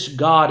who this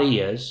God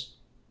is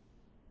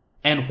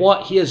and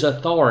what his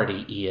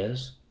authority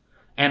is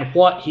and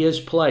what his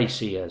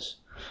place is.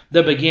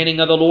 The beginning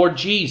of the Lord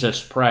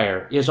Jesus'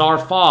 prayer is Our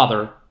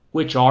Father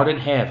which art in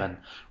heaven,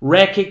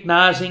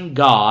 recognizing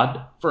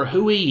God for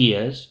who he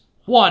is,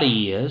 what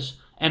he is,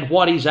 and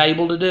what he's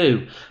able to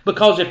do.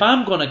 Because if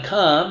I'm going to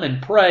come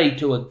and pray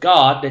to a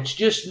God that's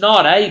just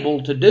not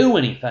able to do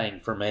anything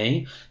for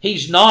me,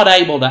 he's not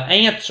able to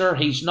answer,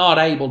 he's not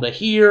able to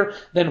hear,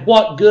 then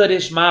what good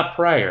is my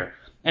prayer?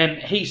 And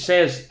he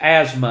says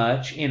as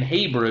much in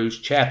Hebrews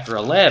chapter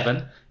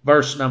 11,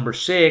 verse number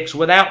 6,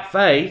 Without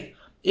faith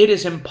it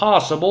is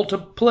impossible to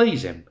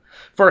please him.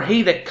 For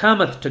he that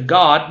cometh to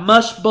God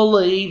must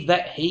believe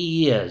that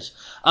he is.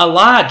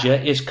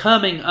 Elijah is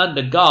coming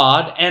unto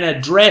God and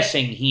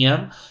addressing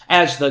him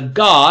as the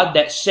God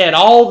that set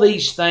all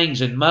these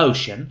things in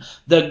motion,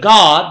 the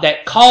God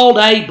that called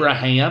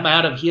Abraham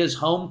out of his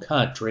home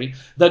country,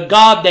 the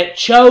God that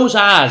chose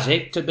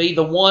Isaac to be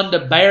the one to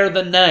bear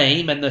the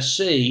name and the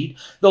seed,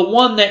 the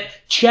one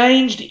that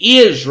changed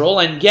Israel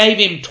and gave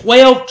him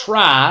 12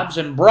 tribes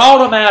and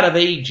brought him out of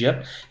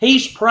Egypt.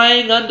 He's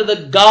praying unto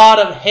the God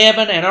of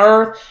heaven and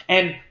earth,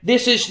 and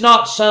this is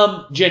not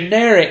some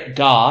generic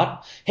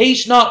God.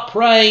 He's not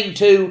praying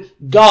to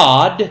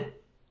God,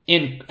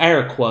 in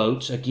air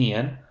quotes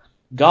again.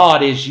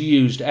 God is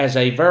used as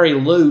a very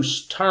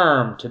loose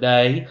term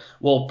today.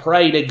 We'll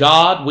pray to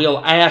God,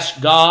 we'll ask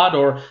God,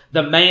 or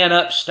the man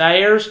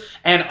upstairs,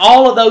 and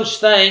all of those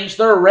things,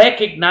 they're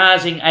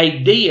recognizing a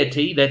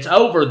deity that's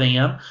over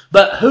them,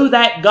 but who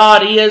that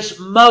God is,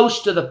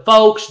 most of the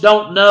folks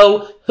don't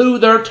know who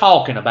they're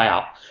talking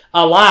about.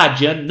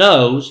 Elijah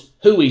knows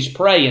who he's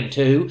praying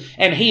to,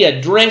 and he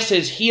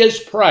addresses his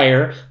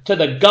prayer to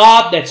the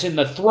God that's in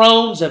the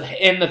throne of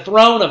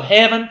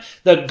heaven,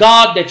 the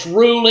God that's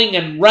ruling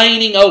and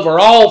reigning over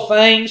all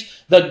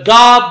things, the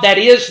God that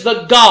is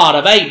the God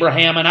of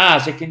Abraham and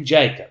Isaac and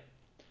Jacob.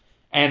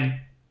 And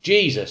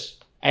Jesus,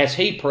 as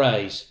he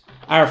prays,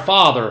 Our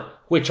Father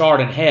which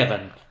art in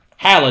heaven,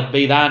 hallowed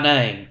be thy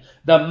name.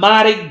 The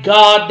mighty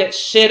God that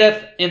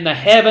sitteth in the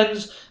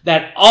heavens,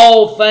 that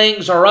all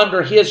things are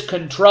under his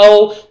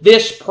control.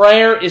 This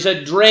prayer is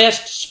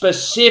addressed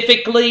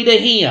specifically to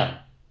him.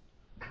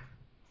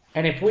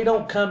 And if we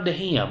don't come to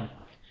him,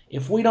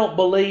 if we don't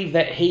believe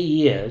that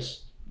he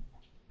is,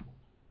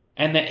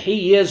 and that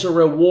he is a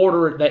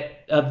rewarder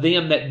of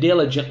them that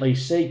diligently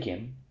seek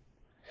him,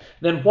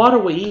 then what are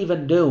we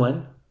even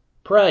doing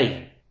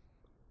praying?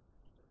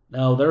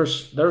 No,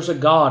 there's a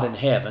God in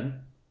heaven.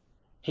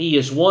 He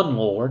is one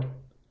Lord.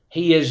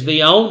 He is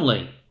the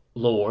only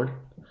Lord.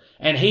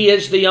 And he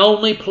is the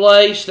only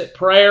place that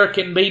prayer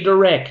can be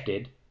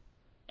directed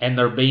and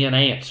there be an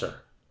answer.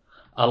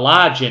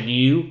 Elijah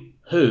knew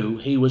who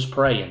he was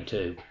praying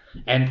to.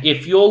 And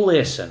if you'll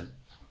listen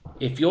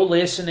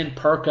and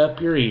perk up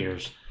your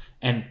ears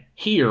and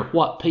hear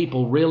what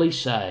people really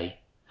say,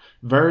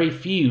 very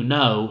few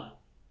know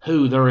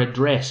who they're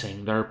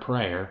addressing their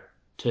prayer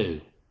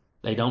to.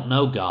 They don't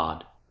know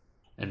God,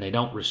 and they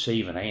don't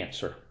receive an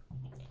answer.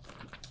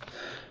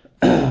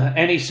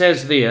 And he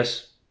says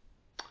this,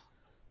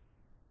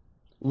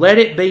 Let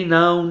it be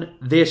known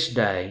this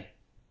day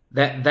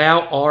that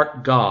thou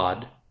art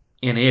God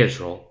in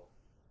Israel,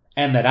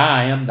 and that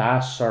I am thy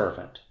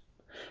servant.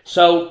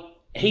 So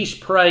he's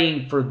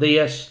praying for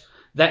this,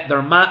 that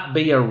there might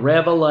be a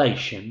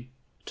revelation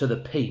to the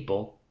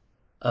people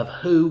of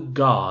who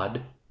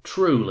God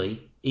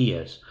truly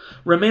is.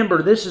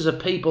 Remember, this is a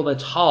people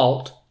that's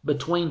halt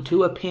between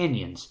two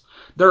opinions.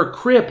 They're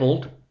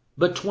crippled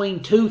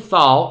between two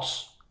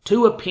thoughts,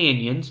 two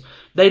opinions.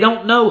 They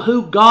don't know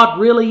who God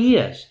really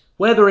is,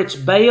 whether it's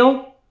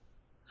Baal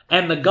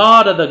and the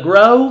God of the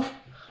grove,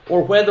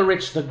 or whether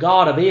it's the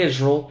God of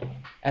Israel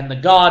and the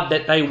God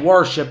that they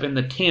worship in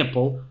the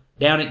temple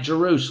down at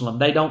Jerusalem.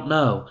 They don't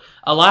know.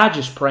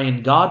 Elijah's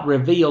praying, God,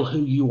 reveal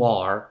who you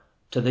are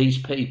to these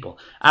people.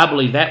 I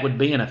believe that would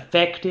be an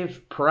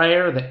effective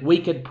prayer that we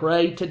could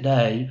pray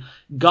today.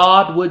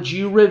 God, would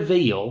you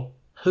reveal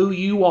who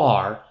you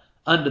are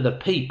unto the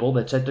people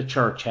that's at the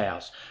church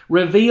house?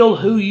 Reveal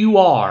who you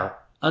are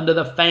unto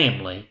the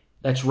family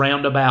that's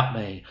round about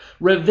me.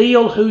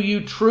 Reveal who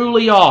you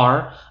truly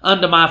are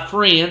unto my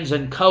friends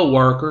and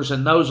co-workers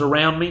and those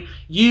around me.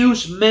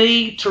 Use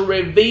me to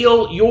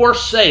reveal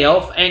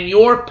yourself and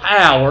your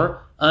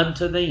power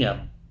unto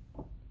them.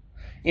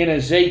 in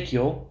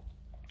Ezekiel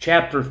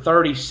chapter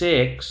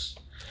 36,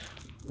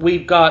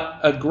 we've got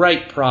a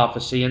great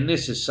prophecy, and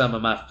this is some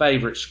of my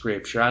favorite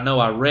scripture. I know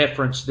I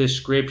reference this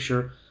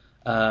scripture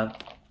a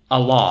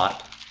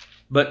lot,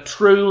 but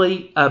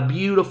truly a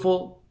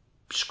beautiful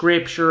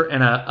scripture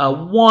and a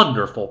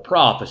wonderful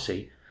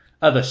prophecy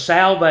of the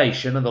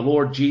salvation of the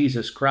Lord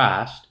Jesus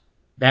Christ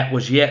that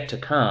was yet to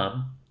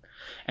come.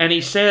 And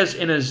he says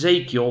in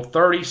Ezekiel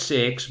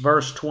 36,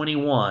 verse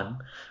 21,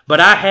 "But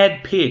I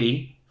had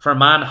pity for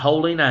mine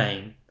holy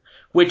name,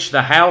 which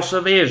the house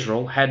of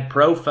Israel had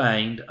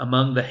profaned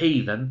among the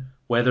heathen,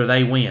 whither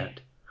they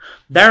went.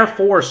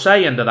 Therefore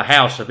say unto the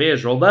house of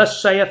Israel,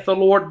 Thus saith the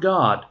Lord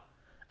God,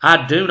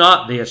 I do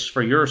not this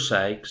for your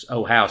sakes,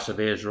 O house of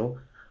Israel,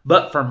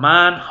 but for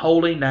mine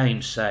holy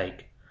name's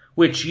sake,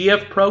 which ye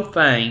have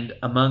profaned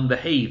among the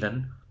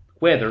heathen,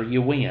 whither ye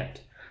went."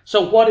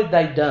 So what had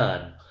they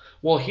done?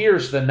 Well,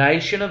 here's the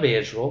nation of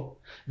Israel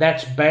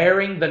that's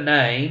bearing the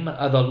name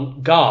of the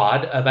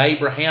God of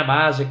Abraham,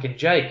 Isaac, and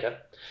Jacob,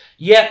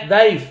 yet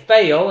they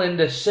fell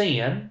into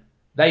sin,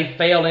 they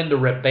fell into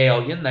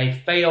rebellion, they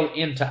fell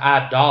into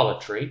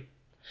idolatry.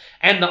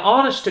 And the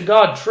honest to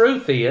God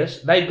truth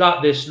is, they've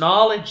got this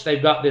knowledge,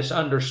 they've got this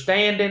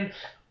understanding.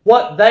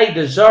 What they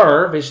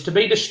deserve is to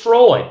be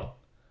destroyed.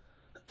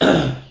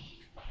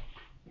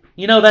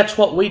 You know, that's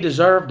what we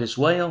deserved as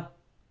well.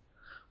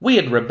 We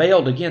had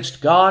rebelled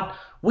against God.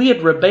 We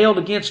had rebelled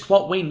against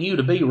what we knew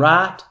to be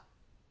right.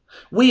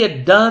 We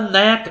had done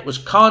that was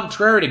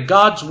contrary to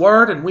God's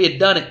word, and we had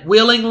done it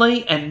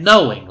willingly and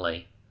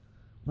knowingly.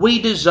 We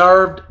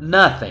deserved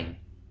nothing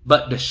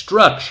but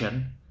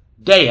destruction,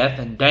 death,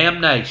 and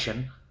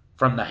damnation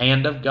from the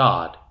hand of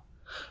God.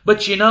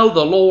 But you know,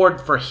 the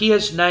Lord, for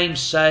His name's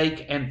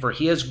sake and for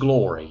His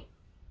glory,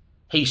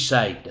 He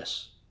saved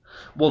us.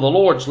 Well, the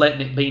Lord's letting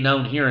it be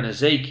known here in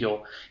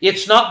Ezekiel,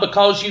 it's not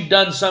because you've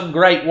done some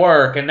great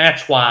work and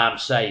that's why I'm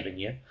saving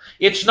you.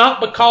 It's not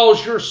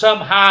because you're some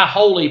high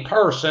holy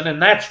person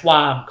and that's why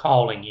I'm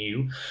calling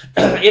you.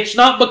 It's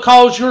not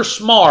because you're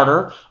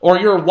smarter or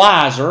you're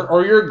wiser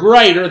or you're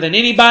greater than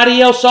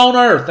anybody else on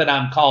earth that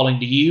I'm calling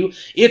to you.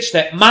 It's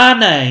that my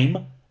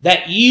name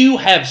that you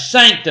have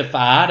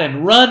sanctified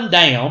and run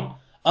down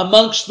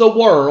amongst the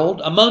world,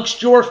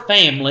 amongst your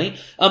family,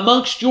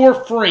 amongst your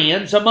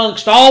friends,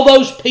 amongst all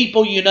those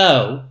people you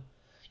know,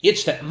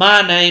 it's that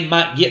my name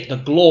might get the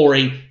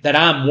glory that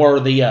I'm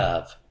worthy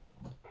of.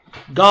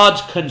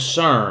 God's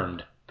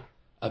concerned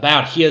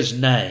about His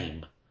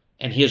name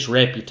and His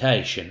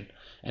reputation,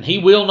 and He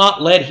will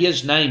not let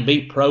His name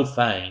be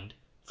profaned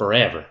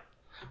forever.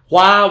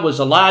 Why was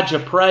Elijah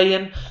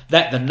praying?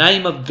 That the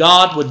name of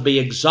God would be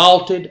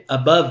exalted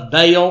above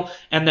Baal,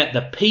 and that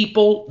the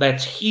people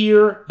that's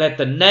here, that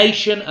the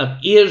nation of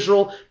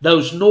Israel,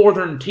 those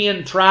northern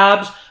 10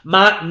 tribes,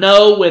 might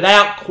know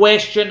without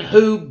question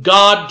who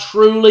God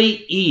truly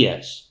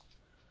is.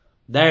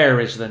 There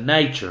is the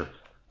nature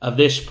of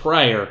this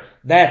prayer.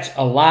 That's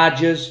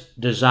Elijah's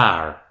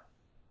desire.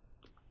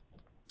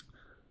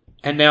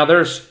 And now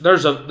there's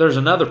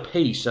another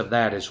piece of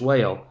that as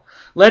well.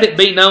 Let it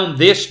be known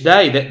this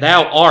day that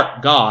thou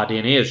art God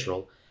in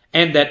Israel,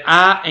 and that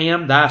I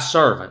am thy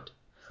servant,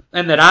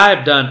 and that I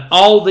have done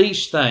all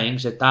these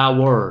things at thy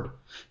word.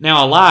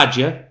 Now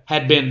Elijah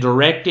had been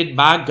directed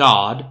by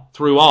God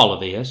through all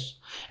of this,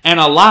 and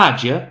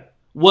Elijah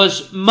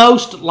was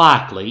most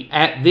likely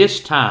at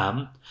this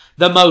time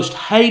the most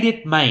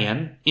hated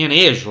man in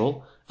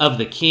Israel of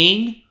the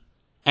king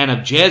and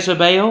of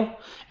Jezebel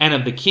and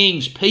of the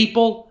king's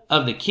people,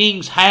 of the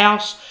king's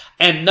house,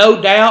 and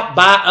no doubt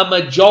by a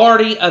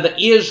majority of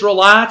the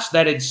Israelites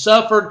that had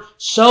suffered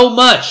so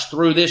much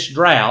through this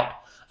drought.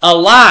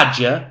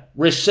 Elijah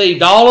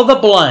received all of the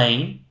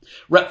blame.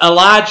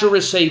 Elijah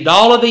received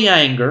all of the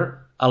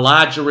anger.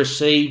 Elijah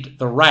received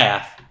the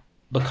wrath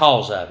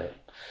because of it.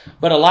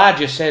 But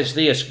Elijah says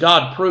this,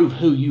 God, prove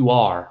who you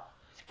are,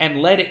 and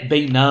let it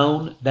be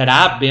known that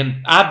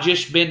I've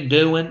just been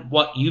doing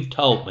what you've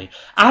told me.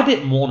 I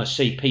didn't want to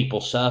see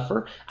people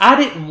suffer. I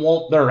didn't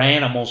want their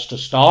animals to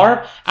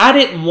starve. I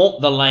didn't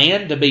want the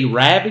land to be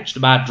ravaged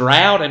by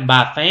drought and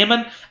by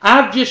famine.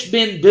 I've just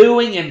been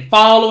doing and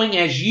following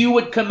as you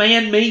would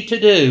command me to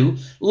do.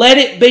 Let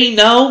it be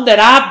known that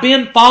I've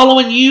been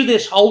following you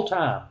this whole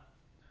time.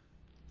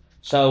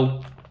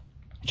 So,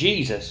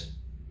 Jesus,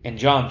 in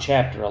John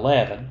chapter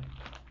 11,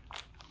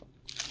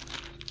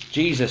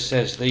 Jesus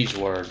says these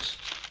words,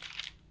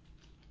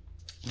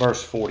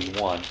 verse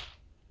 41.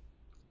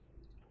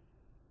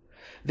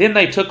 Then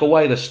they took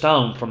away the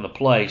stone from the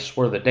place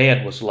where the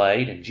dead was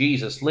laid, and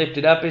Jesus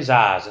lifted up his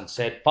eyes and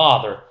said,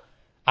 Father,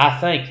 I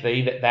thank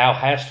thee that thou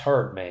hast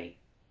heard me.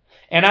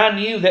 And I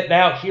knew that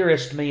thou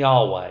hearest me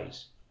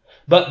always.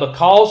 But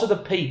because of the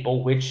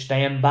people which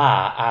stand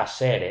by, I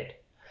said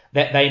it,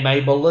 that they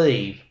may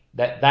believe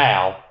that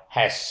thou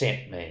hast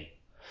sent me.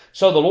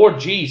 So the Lord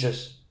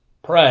Jesus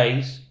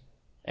prays,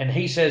 and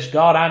he says,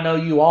 God, I know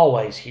you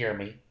always hear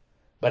me,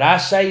 but I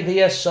say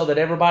this so that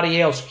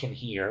everybody else can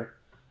hear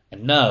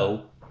and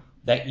know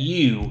that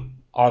you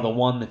are the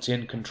one that's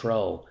in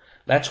control,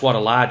 That's what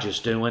Elijah's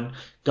doing.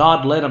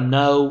 God, let him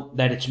know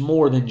that it's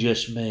more than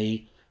just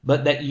me,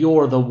 but that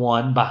you're the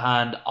one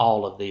behind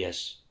all of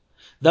this.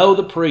 Though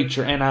the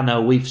preacher, and I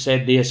know we've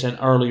said this in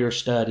earlier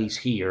studies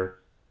here,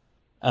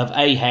 of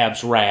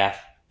Ahab's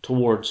wrath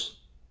towards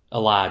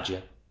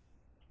Elijah.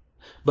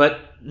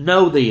 But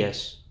know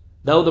this,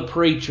 though the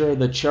preacher,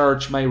 the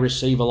church may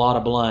receive a lot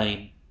of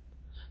blame,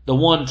 the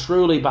one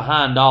truly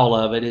behind all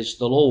of it is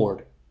the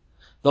Lord.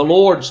 The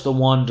Lord's the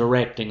one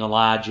directing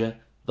Elijah.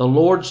 The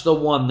Lord's the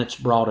one that's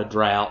brought a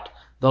drought.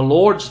 The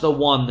Lord's the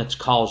one that's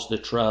caused the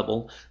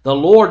trouble. The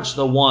Lord's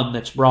the one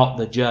that's brought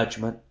the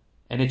judgment.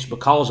 And it's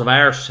because of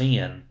our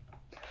sin.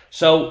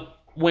 So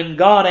when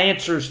God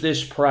answers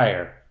this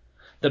prayer,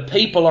 the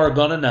people are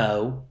going to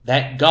know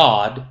that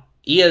God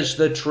is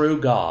the true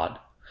God.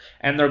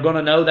 And they're going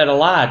to know that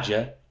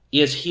Elijah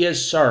is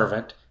his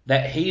servant,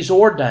 that he's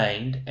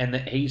ordained, and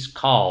that he's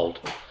called.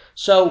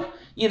 So,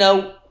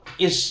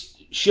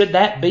 should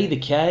that be the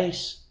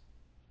case?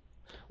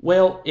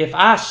 Well, if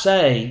I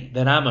say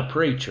that I'm a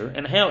preacher,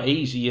 and how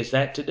easy is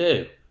that to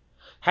do?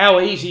 How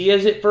easy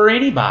is it for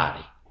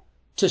anybody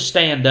to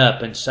stand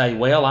up and say,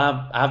 well,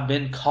 I've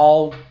been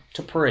called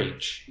to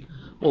preach?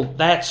 Well,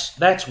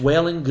 that's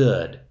well and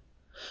good.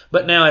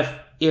 But now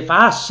if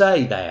I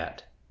say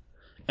that,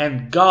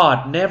 and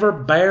God never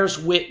bears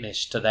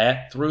witness to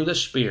that through the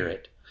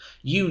Spirit,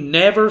 you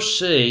never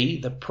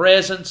see the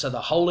presence of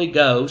the Holy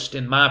Ghost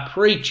in my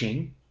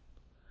preaching,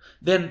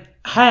 then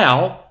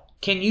how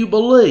can you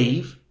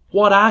believe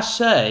what I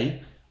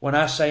say when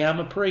I say I'm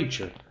a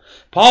preacher?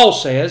 Paul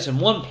says in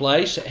one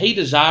place that he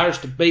desires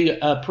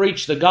to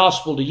preach the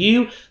gospel to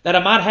you, that I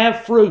might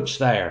have fruits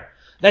there,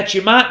 that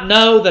you might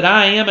know that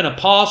I am an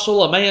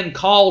apostle, a man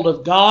called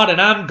of God,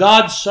 and I'm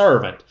God's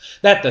servant,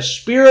 that the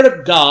Spirit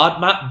of God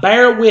might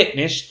bear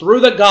witness through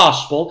the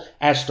gospel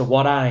as to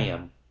what I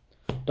am.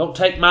 Don't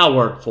take my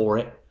word for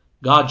it.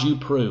 God, you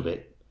prove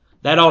it.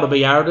 That ought to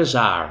be our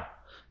desire.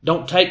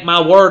 Don't take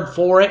my word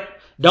for it.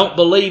 Don't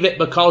believe it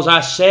because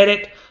I said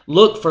it.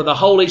 Look for the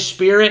Holy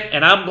Spirit,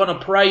 and I'm going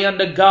to pray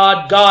unto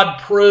God, God,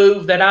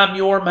 prove that I'm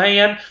your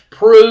man.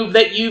 Prove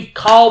that you've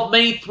called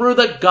me through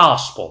the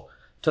gospel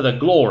to the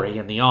glory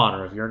and the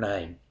honor of your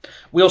name.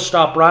 We'll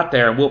stop right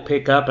there, and we'll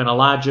pick up in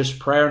Elijah's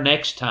prayer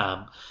next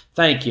time.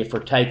 Thank you for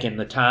taking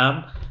the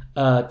time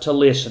to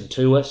listen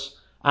to us.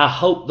 I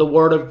hope the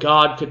Word of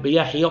God could be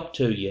a help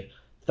to you.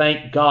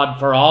 Thank God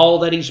for all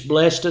that He's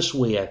blessed us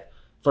with,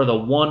 for the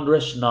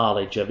wondrous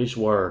knowledge of His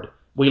Word.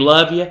 We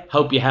love you.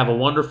 Hope you have a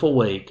wonderful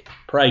week.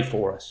 Pray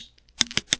for us.